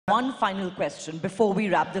One final question before we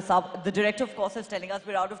wrap this up. The director, of course, is telling us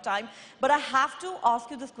we're out of time. But I have to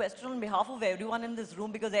ask you this question on behalf of everyone in this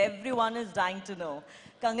room because everyone is dying to know.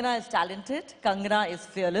 Kangana is talented. Kangana is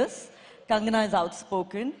fearless. Kangana is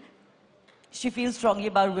outspoken. She feels strongly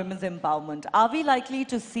about women's empowerment. Are we likely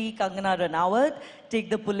to see Kangana Ranaut take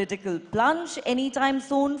the political plunge anytime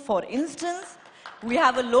soon? For instance, we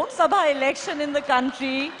have a Lok Sabha election in the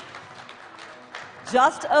country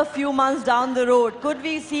just a few months down the road. Could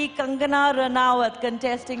we see Kangana Ranaut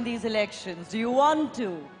contesting these elections? Do you want to?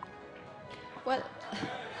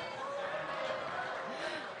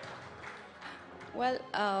 Well,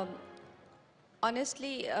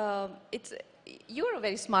 honestly, you're a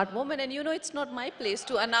very smart woman, and you know it's not my place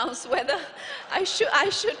to announce whether I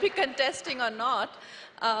should be contesting or not.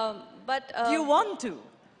 Do you want to?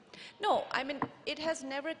 No, I mean, it has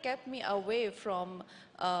never kept me away from,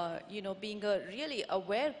 being a really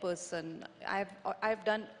aware person. I've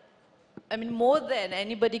done, I mean, more than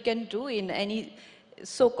anybody can do in any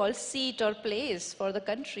so-called seat or place for the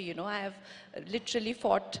country, you know. I have literally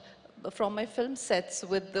fought from my film sets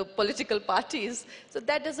with the political parties. So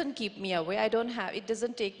that doesn't keep me away. It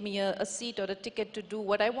doesn't take me a seat or a ticket to do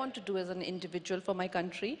what I want to do as an individual for my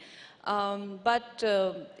country. But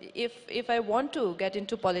if I want to get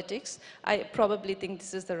into politics, I probably think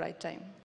this is the right time.